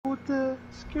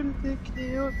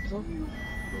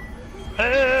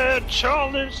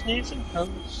Charles needs some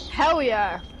helps. Hell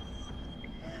yeah.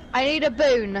 I need a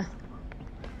boon.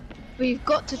 But you've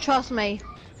got to trust me.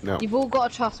 No. You've all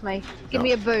got to trust me. Give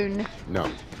me a boon. No.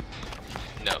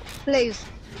 No. Please.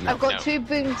 No. I've got No. 2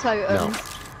 boon totems.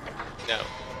 No.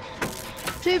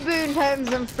 2 boon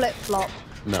totems and flip-flop.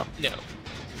 No. No.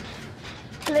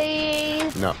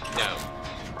 Please. No. No.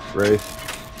 Wraith.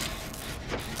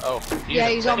 Oh. Yeah,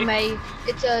 he's on me.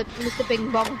 It's a Mr.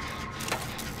 Bing Bong.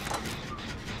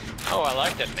 Oh, I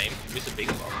like that name. Mr. Big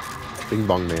Bong. Bing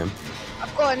Bong Man.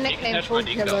 I've got a nickname That's for my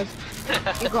dingo. killers.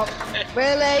 You got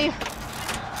really?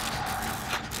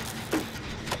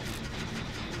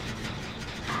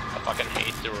 I fucking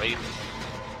hate the Wraith.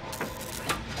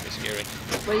 It's scary.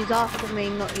 Well, he's after me,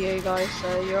 not you guys,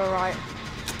 so you're alright.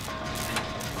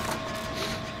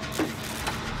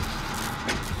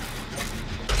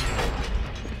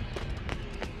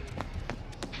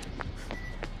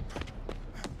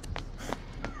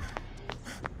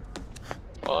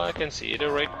 Oh, I can see the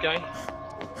Wraith guy.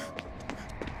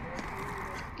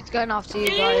 He's going after you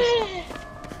guys.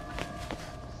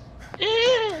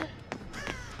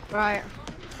 Right.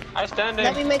 I stand there.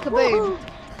 Let me make a boon.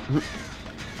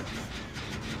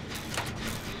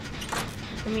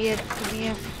 Give me a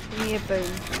boon.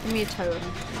 Give me a totem.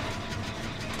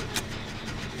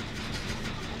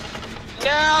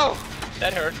 No!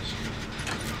 That hurts.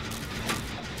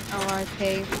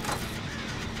 R.I.P.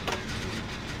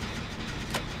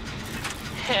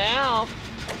 Help!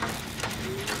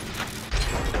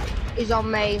 He's on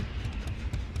me.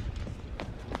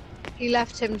 He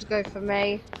left him to go for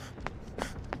me.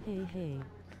 Hey.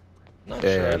 Not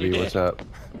Hey sure Abby, you what's did. up?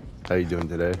 How you doing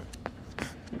today?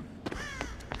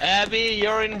 Abby,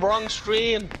 you're in wrong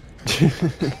stream.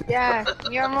 Yeah,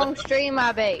 you're on wrong stream,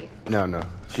 Abby. No.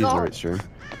 She's in the right stream.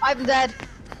 I'm dead.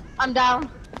 I'm down.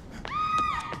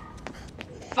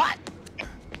 Fuck.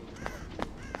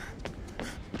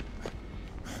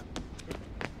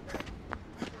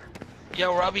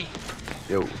 Yo, Robbie.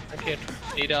 Yo. I can't.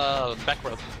 Need a back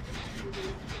rub.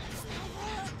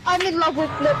 I'm in love with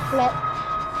flip flop.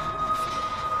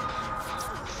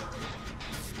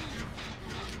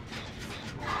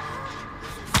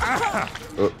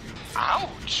 Oh,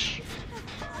 Ouch!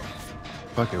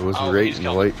 fuck, it wasn't Oh, right he's in the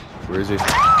gone. light. Where is he?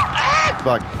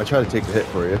 Fuck, I tried to take the hit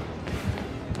for you.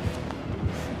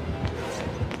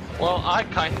 Well, I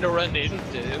kinda ran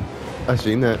into him. I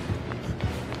seen that.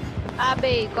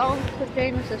 Abby, go to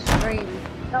James' stream.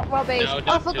 Not Robbie. No, Oh,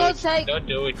 don't for do God's it. sake. Don't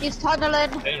do it. He's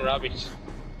tunneling. Hey, Robbie's.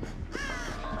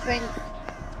 Think.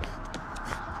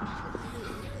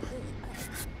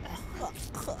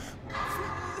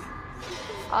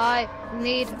 I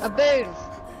need a boon.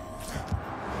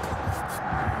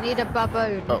 Need a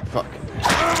baboon. Oh, fuck.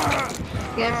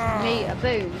 Give me a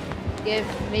boon.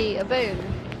 Give me a boon.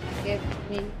 Give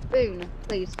me a boon,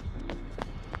 please.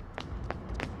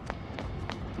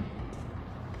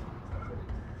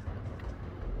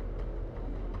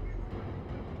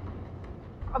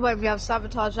 I won't be able to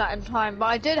sabotage that in time, but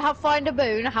I did have find a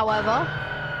boon, however.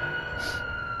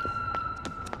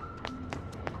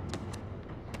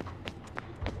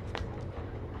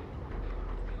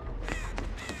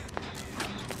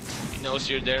 He knows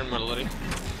you're there, Melody.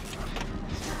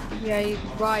 Yeah, you're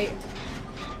right.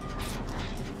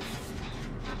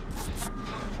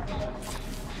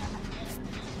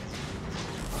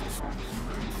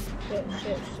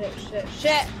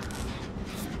 Shit.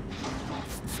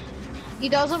 He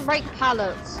doesn't break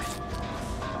pallets.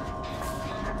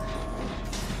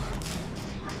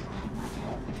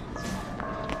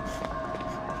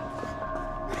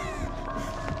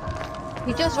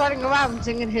 He's just running around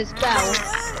singing his bell.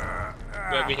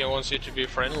 Maybe he wants you to be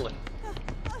friendly.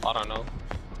 I don't know.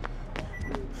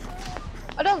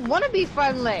 I don't want to be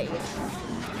friendly.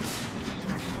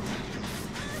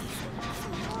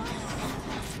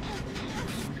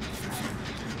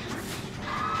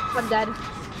 I'm dead.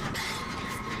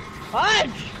 Fudge!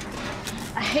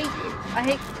 I hate you.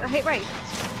 I hate Wraith.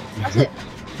 That's it.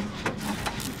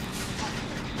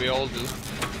 We all do.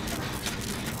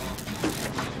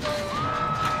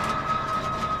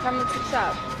 That makes me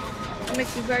sad. That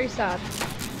makes me very sad.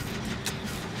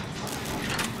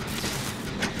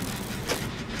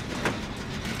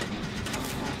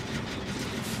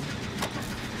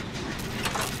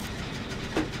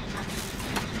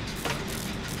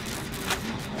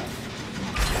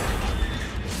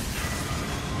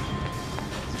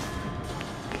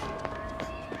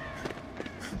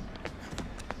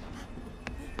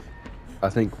 I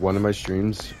think one of my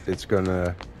streams, I'm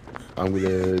gonna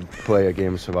play a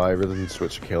game of Survivor, then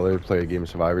switch to Killer, play a game of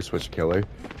Survivor, switch to Killer.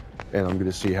 And I'm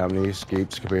gonna see how many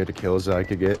escapes compared to kills I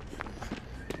could get.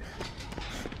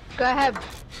 Go ahead.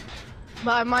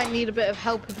 But I might need a bit of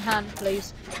helping hand,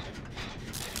 please.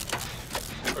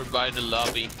 We're by the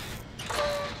lobby.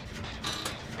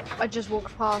 I just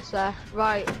walked past there.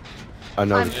 Right. I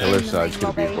know I'm the killer in the side's main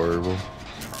gonna be lobby. horrible.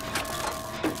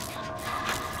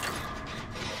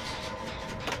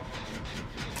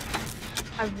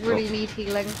 I really need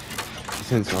healing.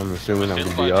 Since I'm assuming I'm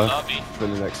Still gonna by be the off lobby. for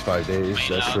the next 5 days, Main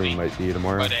that stream lobby. might be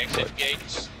tomorrow. By the exit But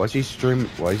gates.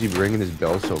 why's he ringing his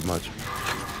bell so much?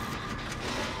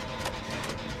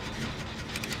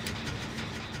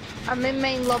 I'm in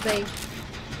main lobby.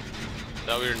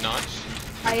 No, we're not.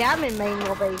 I am in main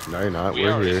lobby. No, you're not. We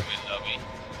We're are in here. the lobby.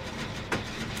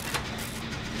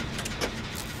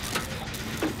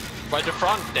 By the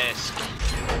front desk.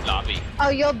 Lobby. Oh,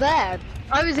 you're there.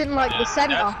 I was in like the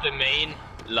center. That's the main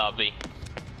lobby.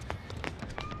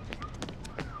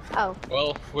 Oh,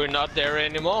 Well, we're not there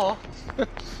anymore.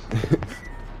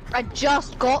 I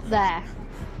just got there.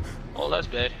 Oh, that's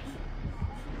bad.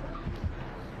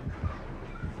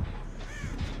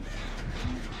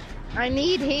 I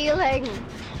need healing.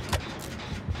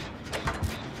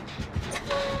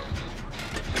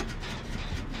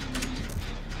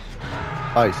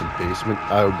 Ice and basement.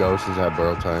 I'll go since I have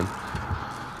borrow time.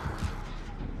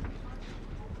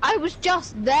 I was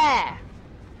just there.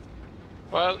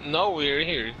 Well, no, we're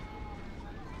here.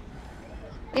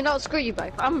 You know what? Screw you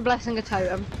both. I'm blessing a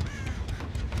totem.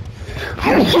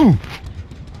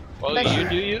 Well, Thank you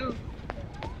do you.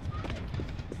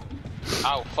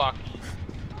 Oh, fuck.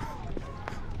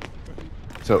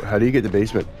 So, how do you get the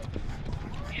basement?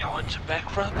 You want some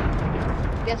back rub?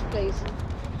 Yes, please.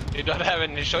 You don't have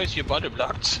any choice, your body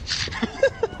blocked.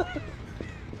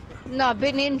 No, I've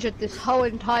been injured this whole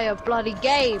entire bloody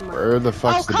game. Where the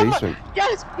fuck's the come basement? on!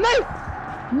 Just move!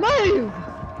 Move!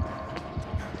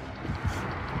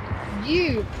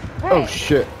 You prick. Oh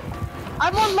shit.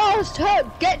 I'm on last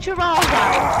turn. Get your ass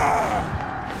out.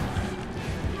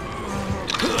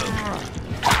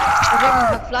 I'm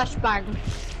getting a flashbang.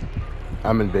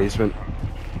 I'm in basement.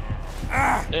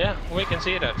 Yeah, we can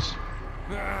see that.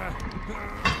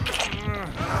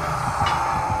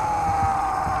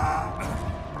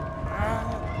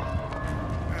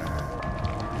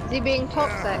 Is he being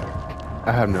toxic?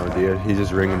 I have no idea. He's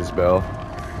just ringing his bell.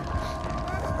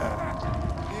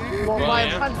 What, Well, right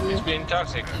in yeah, front of you? he's being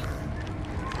toxic.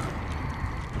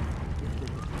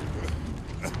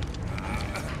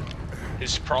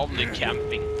 He's probably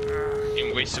camping.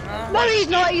 Invisible. No, he's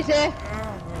not. He's here.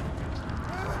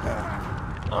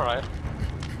 Alright.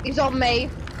 He's on me.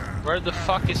 Where the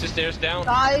fuck is the stairs down?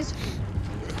 Guys.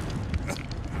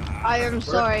 I am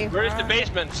sorry. Where is the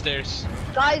basement stairs?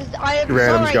 Guys, I am The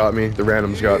randoms sorry. got me. The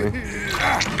randoms got me.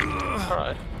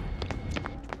 Alright.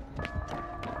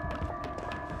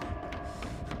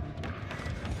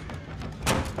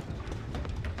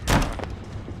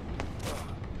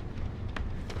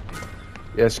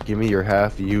 Yes, give me your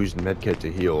half-used medkit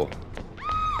to heal.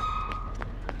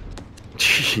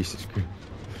 Jesus Christ.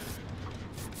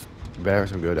 Better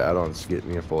some good add-ons to get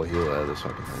me a full heal out of this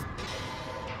fucking thing.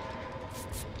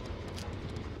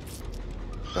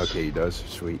 Okay, he does.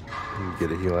 Sweet. You can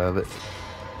get a heal out of it.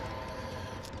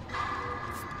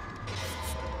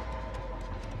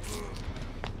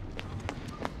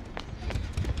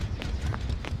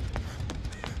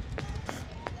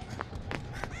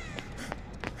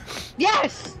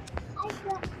 Yes! Oh,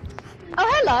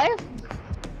 hello.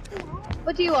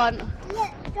 What do you want?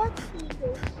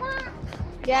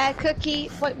 Yeah, cookie.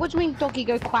 What do you mean doggy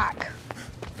go quack?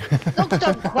 Dogs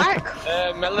don't quack.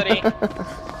 Melody.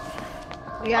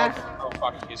 Yeah. Oh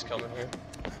fuck, he's coming here.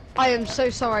 I am so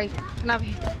sorry. Can I have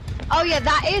you? Oh yeah,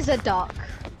 that is a duck.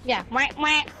 Yeah. Wah,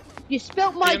 wah. You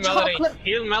spilt my Heal Melody. chocolate.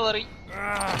 Heal Melody.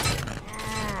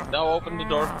 Now open the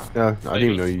door. Yeah, I didn't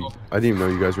even know you. I didn't even know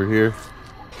you guys were here.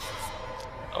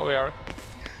 Oh, we are.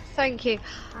 Thank you.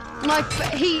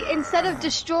 He instead of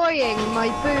destroying my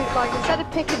boon, like instead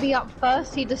of picking me up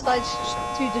first, he decides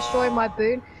to destroy my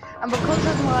boon, and because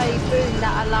of my boon,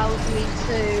 that allows me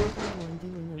to. Everyone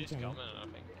doing He's okay. coming, I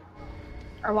think.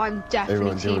 Oh, I'm definitely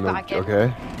Everyone doing teabagging.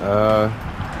 okay.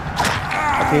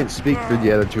 I can't speak for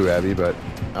the other two, Abby, but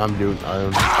I'm doing.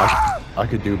 I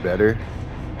could do better.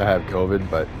 I have COVID,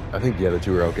 but I think the other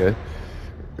two are okay.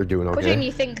 They're doing What do you okay.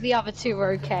 you think the other two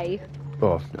are okay?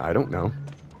 Oh, I don't know.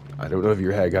 I don't know if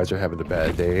your guys are having a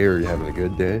bad day or you're having a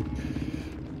good day.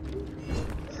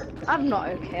 I'm not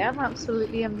okay. I'm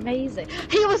absolutely amazing.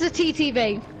 He was a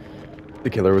TTV. The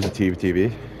killer was a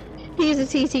TV. He's a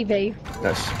TTV.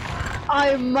 Yes.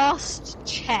 I must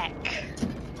check.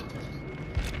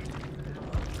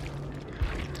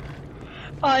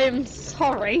 I'm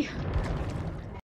sorry.